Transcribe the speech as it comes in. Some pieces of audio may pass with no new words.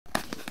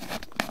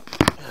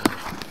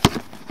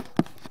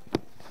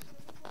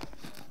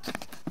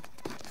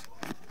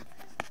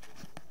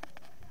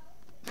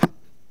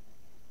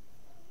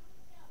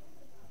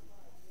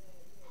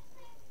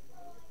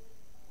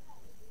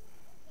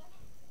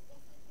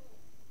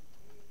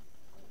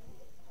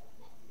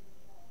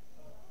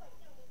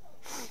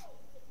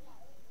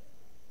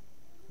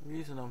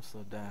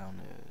dumpster down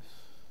is.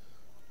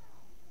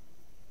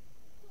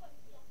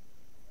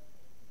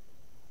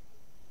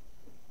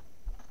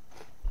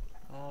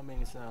 I don't mean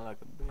to sound like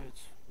a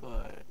bitch,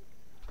 but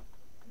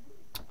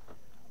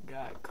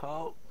got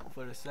caught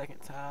for the second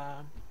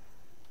time.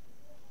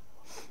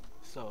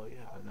 So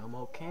yeah, no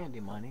more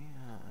candy money.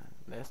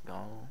 That's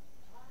gone.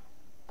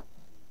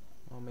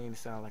 I don't mean to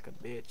sound like a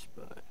bitch,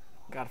 but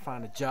gotta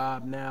find a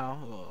job now.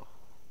 Ugh.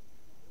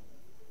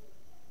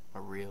 A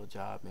real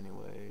job,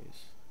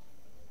 anyways.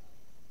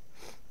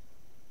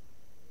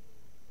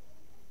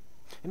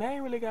 And I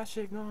ain't really got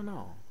shit going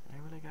on. I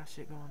ain't really got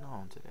shit going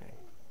on today.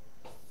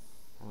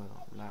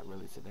 Well, not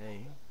really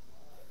today.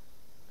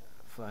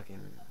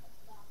 Fucking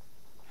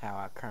how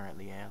I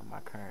currently am, my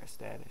current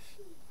status.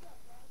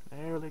 I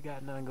ain't really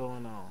got nothing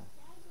going on.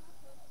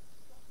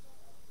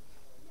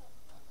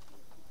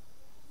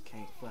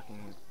 Can't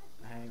fucking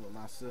hang with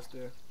my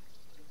sister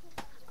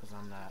because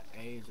I'm not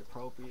age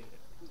appropriate.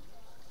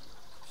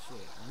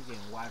 Shit, I'm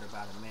getting whiter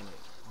by the minute.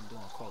 I'm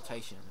doing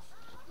quotations.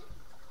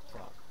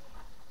 Fuck.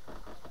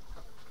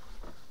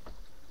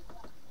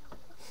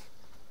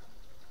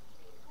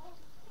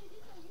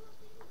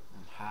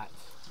 I'm hot.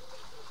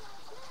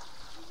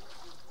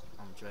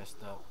 I'm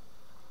dressed up.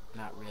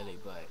 Not really,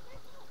 but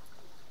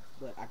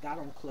I got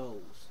on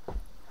clothes.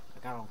 I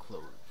got on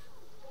clothes.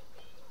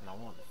 And I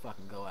want to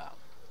fucking go out.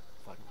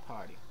 Fucking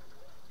party.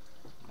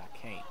 And I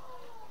can't.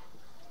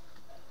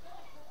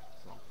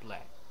 So I'm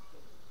black.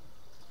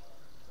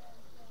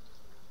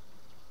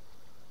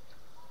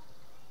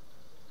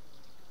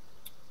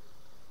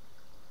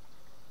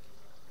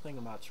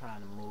 Thinking about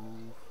trying to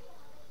move.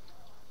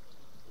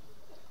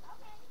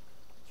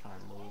 Trying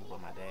to move where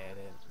my dad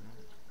is.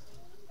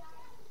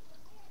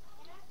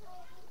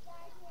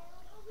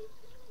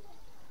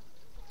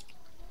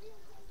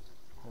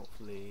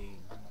 Hopefully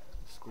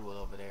school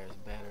over there is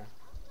better.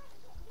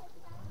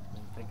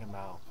 I'm thinking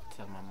about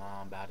telling my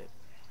mom about it.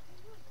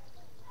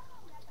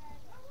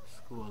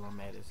 School I'm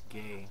at is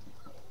gay.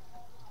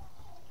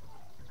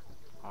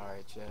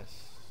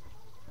 RHS.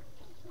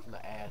 Full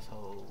of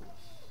assholes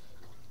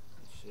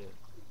and shit.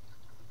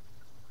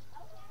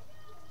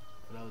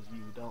 For those of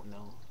you who don't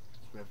know,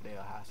 it's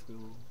Riverdale High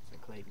School. It's in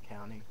Clayton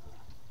County.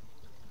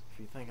 If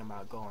you're thinking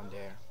about going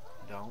there,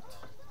 don't.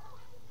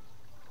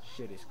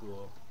 Shitty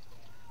school.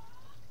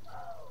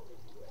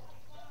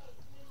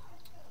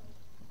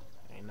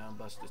 Ain't nothing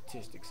but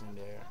statistics in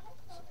there.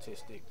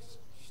 Statistics,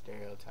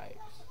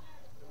 stereotypes.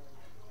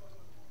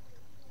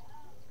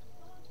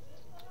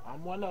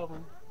 I'm one of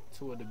them,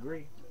 to a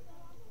degree.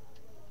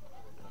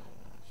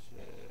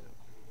 Shit.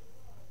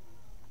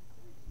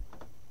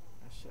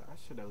 I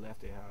should have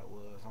left it how it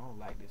was. I don't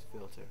like this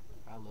filter.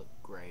 I look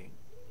gray.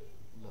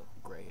 Look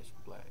grayish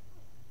black.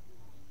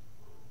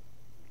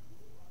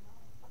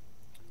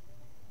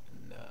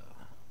 And,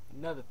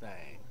 another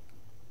thing.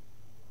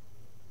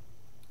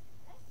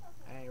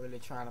 I ain't really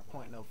trying to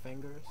point no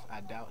fingers.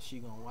 I doubt she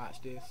gonna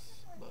watch this,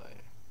 but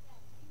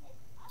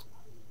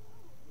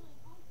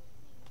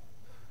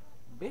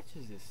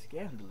bitches is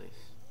scandalous.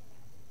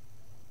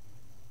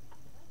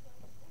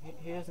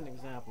 Here's an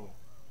example.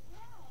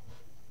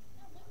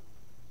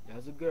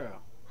 There's a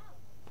girl.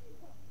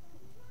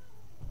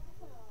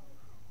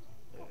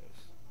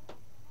 There's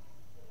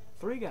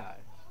 3 guys.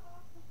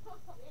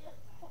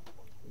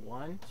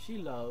 One she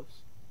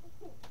loves,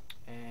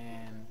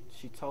 and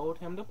she told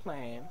him the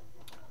plan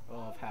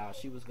of how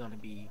she was gonna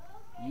be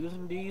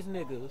using these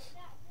niggas.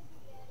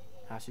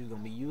 How she was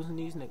gonna be using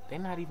these niggas. They're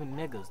not even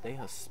niggas. They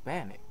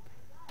Hispanic,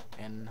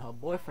 and her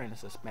boyfriend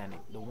is Hispanic.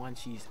 The one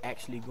she's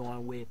actually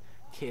going with,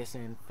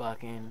 kissing,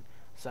 fucking,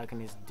 sucking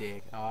his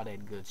dick, all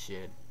that good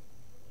shit.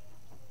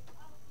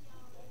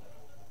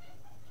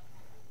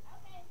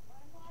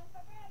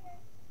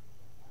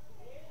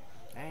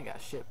 I ain't got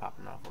shit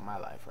popping off in my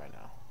life right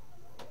now.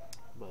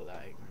 But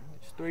like,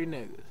 it's 3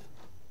 niggas.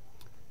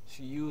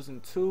 She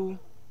using 2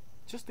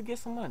 just to get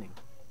some money.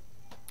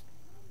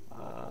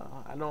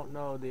 I don't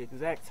know the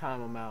exact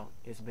time amount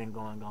it's been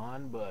going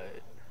on,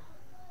 but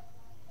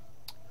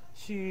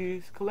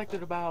she's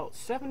collected about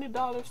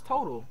 $70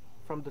 total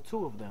from the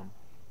 2 of them.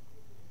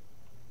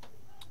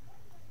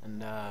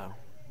 And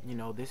you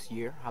know, this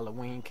year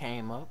Halloween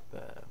came up.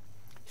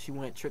 She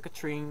went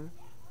trick-or-treating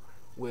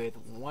with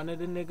one of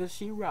the niggas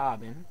she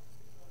robbing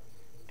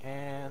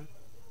and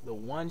the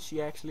one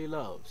she actually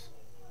loves.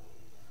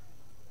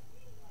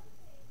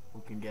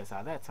 Who can guess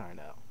how that turned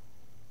out?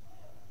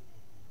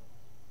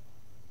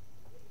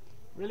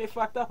 Really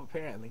fucked up,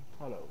 apparently.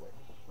 Hold on,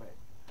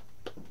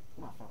 wait.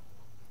 My phone.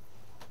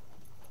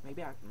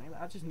 Maybe I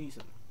just need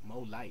some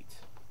more light.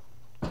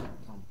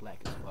 I'm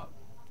black as fuck.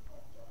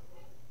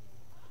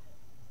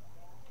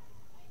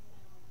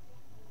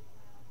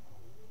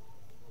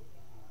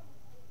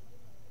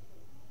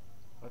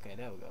 Okay,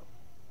 there we go.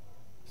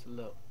 It's a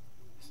look.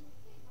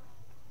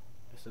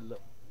 It's a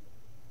look.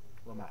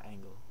 Where my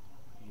angle?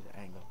 Use the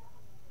angle.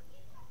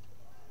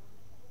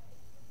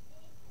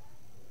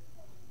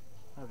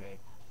 Okay.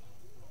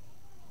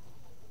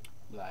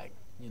 Like,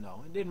 you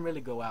know, it didn't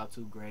really go out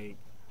too great.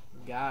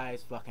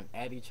 Guys fucking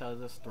at each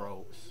other's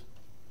throats.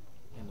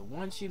 And the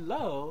one she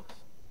loves,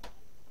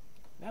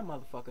 that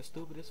motherfucker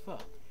stupid as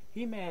fuck.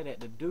 He mad at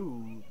the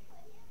dude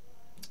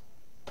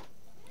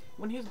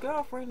when his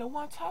girlfriend the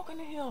one talking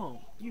to him.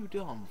 You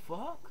dumb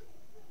fuck.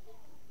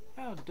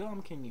 How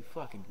dumb can you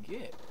fucking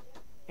get?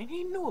 And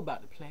he knew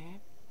about the plan.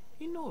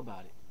 He knew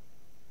about it.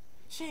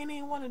 She didn't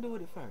even want to do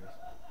it at first.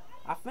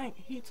 I think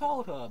he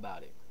told her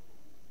about it.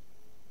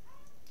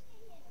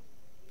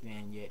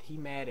 And yet he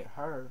mad at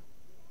her.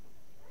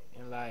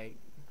 And like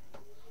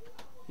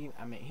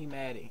he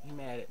mad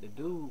at the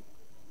dude.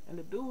 And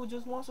the dude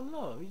just wants some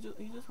love.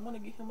 He just want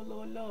to give him a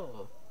little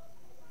love.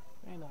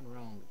 Ain't nothing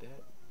wrong with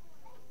that.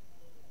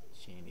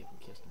 She ain't even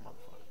kissed the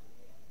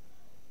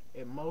motherfucker.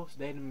 At most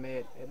they done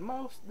met. At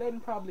most they done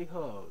probably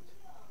hugged.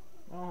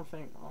 I don't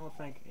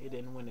think it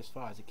didn't went as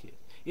far as a kiss.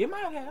 It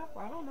might have.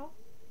 I don't know.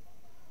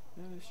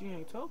 She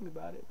ain't told me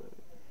about it, but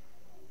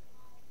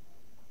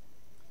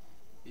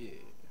yeah.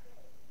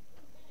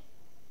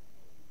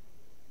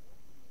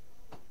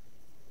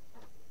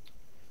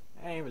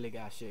 I ain't really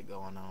got shit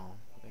going on.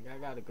 Like I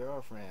got a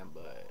girlfriend,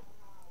 but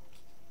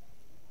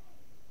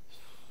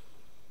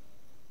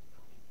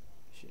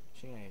she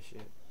ain't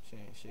shit. She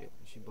ain't shit.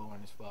 She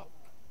boring as fuck.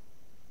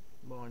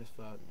 Boring as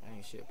fuck.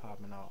 Ain't shit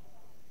popping off.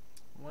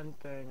 One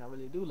thing I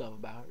really do love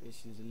about her is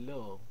she's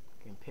little.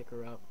 I can pick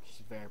her up.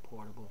 She's very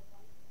portable.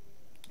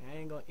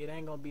 It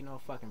ain't gonna be no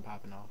fucking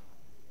popping off.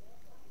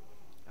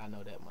 I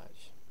know that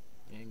much.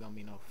 It ain't gonna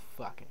be no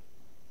fucking.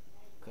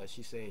 Cause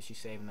she said she's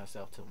saving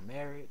herself till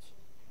marriage,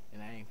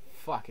 and I ain't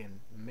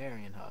fucking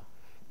marrying her.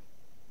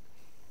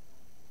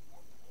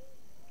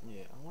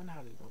 Yeah, I wonder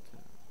how this gonna turn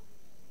out.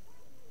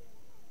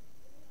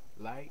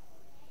 Light,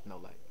 no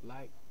light.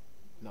 Light,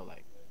 no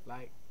light.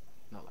 Light,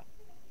 no light.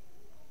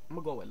 I'm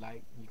gonna go with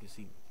light. You can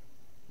see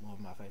more of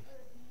my face.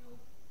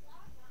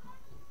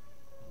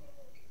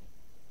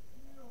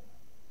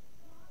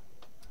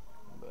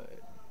 But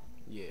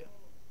yeah,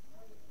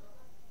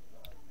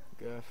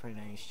 girlfriend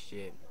ain't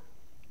shit.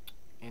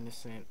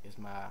 Innocent is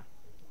my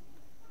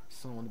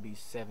soon-to-be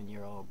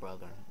 7-year-old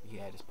brother. He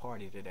had his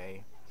party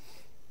today,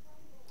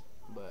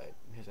 but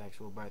his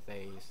actual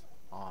birthday is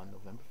on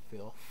November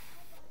 5th,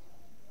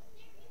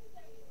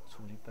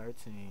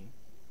 2013.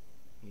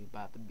 He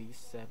about to be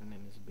 7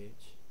 in this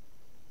bitch.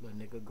 Little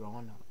nigga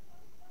growing up.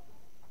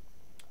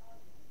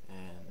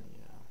 And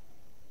yeah,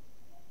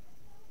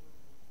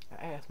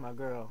 I asked my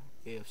girl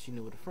if she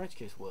knew what a French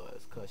kiss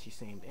was, cause she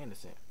seemed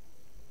innocent.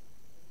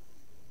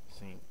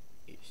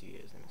 She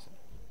is innocent.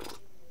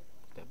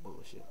 That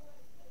bullshit.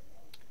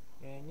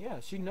 And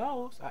yeah, she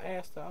knows. I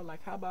asked her,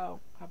 like, how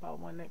about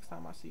one next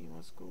time I see you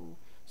in school?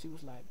 She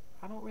was like,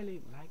 I don't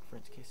really like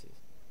French kisses.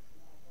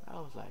 I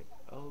was like,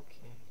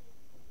 okay.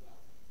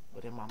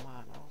 But in my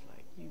mind, I was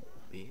like, you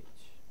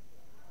bitch.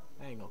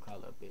 I ain't gonna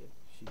call her a bitch.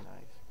 She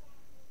nice.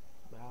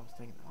 But I was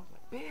thinking, I was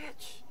like,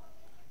 bitch,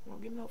 you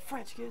don't give me no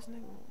French kiss,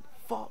 nigga. What the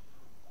fuck?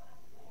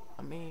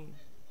 I mean,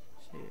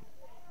 shit.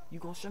 You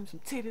gonna show me some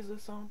titties or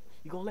something?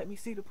 You gonna let me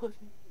see the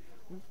pussy?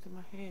 Let me put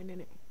my hand in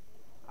it.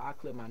 I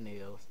clip my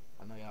nails.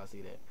 I know y'all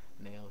see that.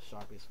 Nails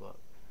sharp as fuck.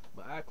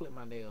 But I clip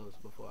my nails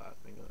before I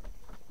think of it.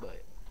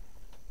 But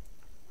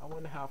I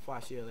wonder how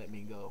far she'll let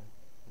me go.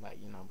 Like,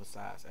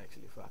 besides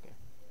actually fucking.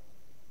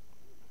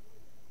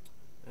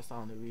 That's the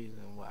only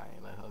reason why I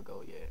ain't let her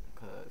go yet.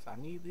 Cause I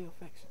need the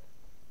affection.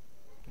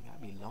 I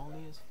gotta be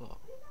lonely as fuck.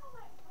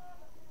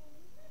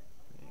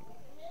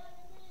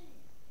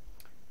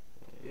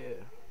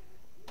 Yeah.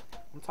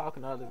 I'm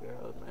talking to other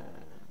girls,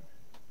 man.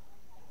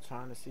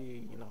 Trying to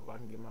see, if I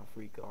can get my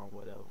freak on,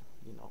 whatever.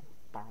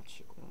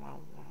 Bounce,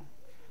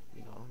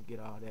 get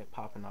all that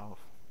popping off.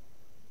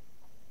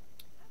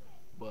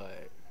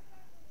 But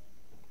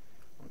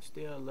I'm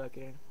still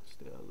looking,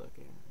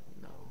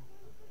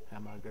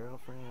 have my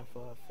girlfriend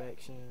for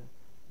affection.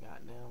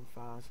 Goddamn,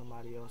 find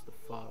somebody else to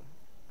fuck,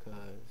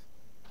 cause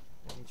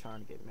I ain't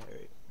trying to get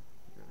married.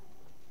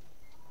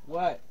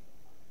 What?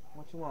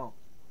 What you want?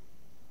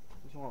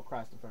 What you want,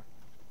 Christopher?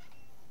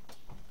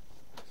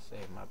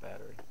 Save my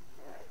battery.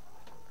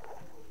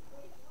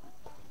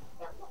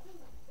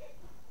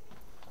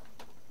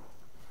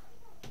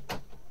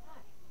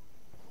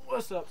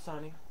 What's up,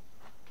 Sonny?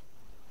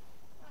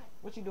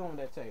 What you doing with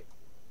that tape?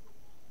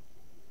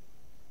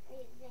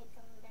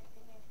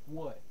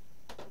 What?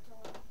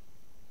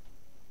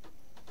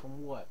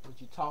 From what? Was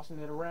you tossing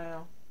it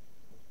around?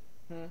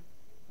 No.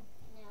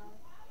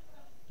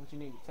 What you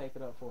need to tape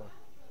it up for?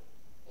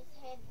 It's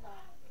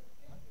headlocked.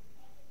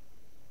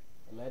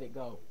 Let it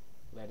go.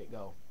 Let it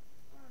go.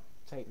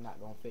 Tape not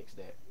gonna fix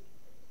that.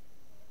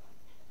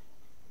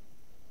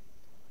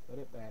 Put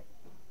it back.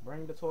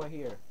 Bring the toy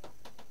here.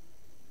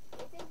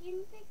 You think you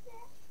can fix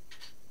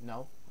that?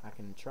 No, I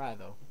can try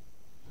though.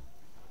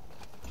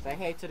 Say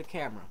hey to the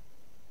camera.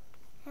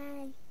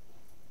 Hi.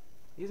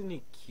 Isn't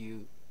he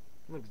cute?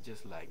 Looks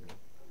just like me.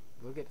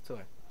 Go get the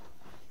toy.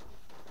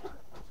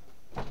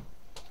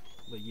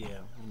 But yeah,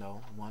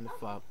 one to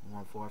fuck,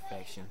 one for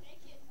affection.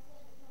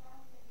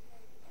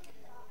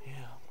 Yeah,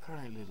 I'm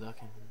currently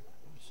looking.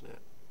 Shit.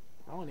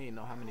 I don't even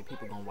know how many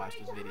people gonna watch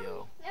this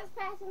video.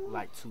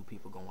 Like 2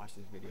 people gonna watch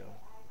this video.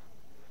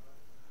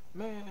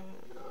 Man,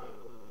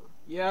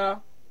 yeah.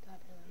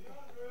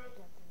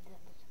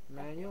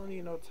 Man, you don't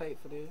need no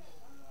tape for this.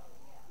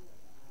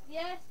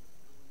 Yes.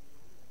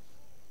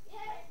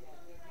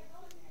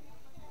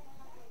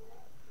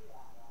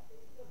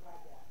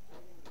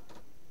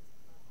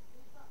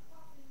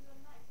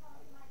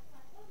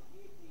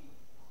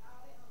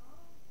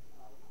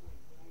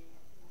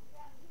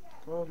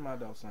 Close my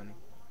door, Sonny.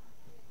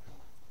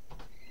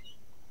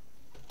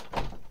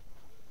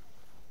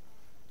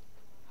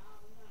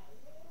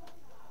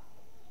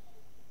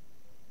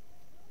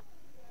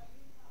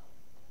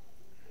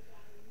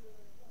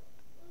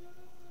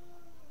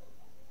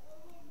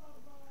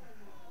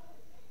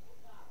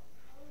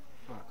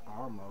 Fuck,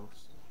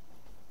 almost.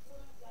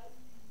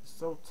 It's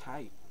so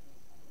tight.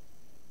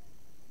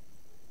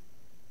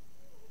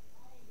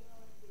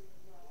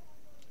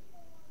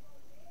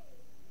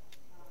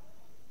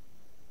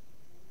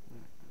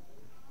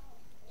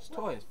 This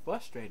toy is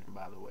frustrating,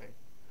 by the way.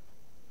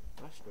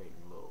 Frustrating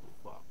little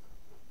fuck.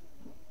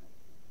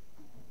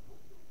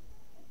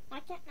 Why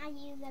can't I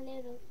use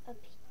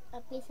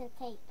a piece of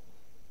tape?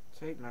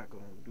 Tape not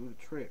gonna do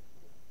the trick.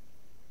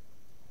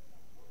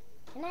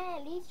 Can I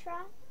at least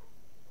try?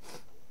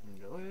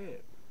 Go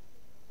ahead.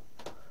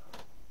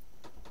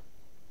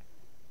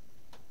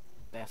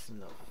 That's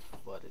enough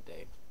for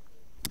today.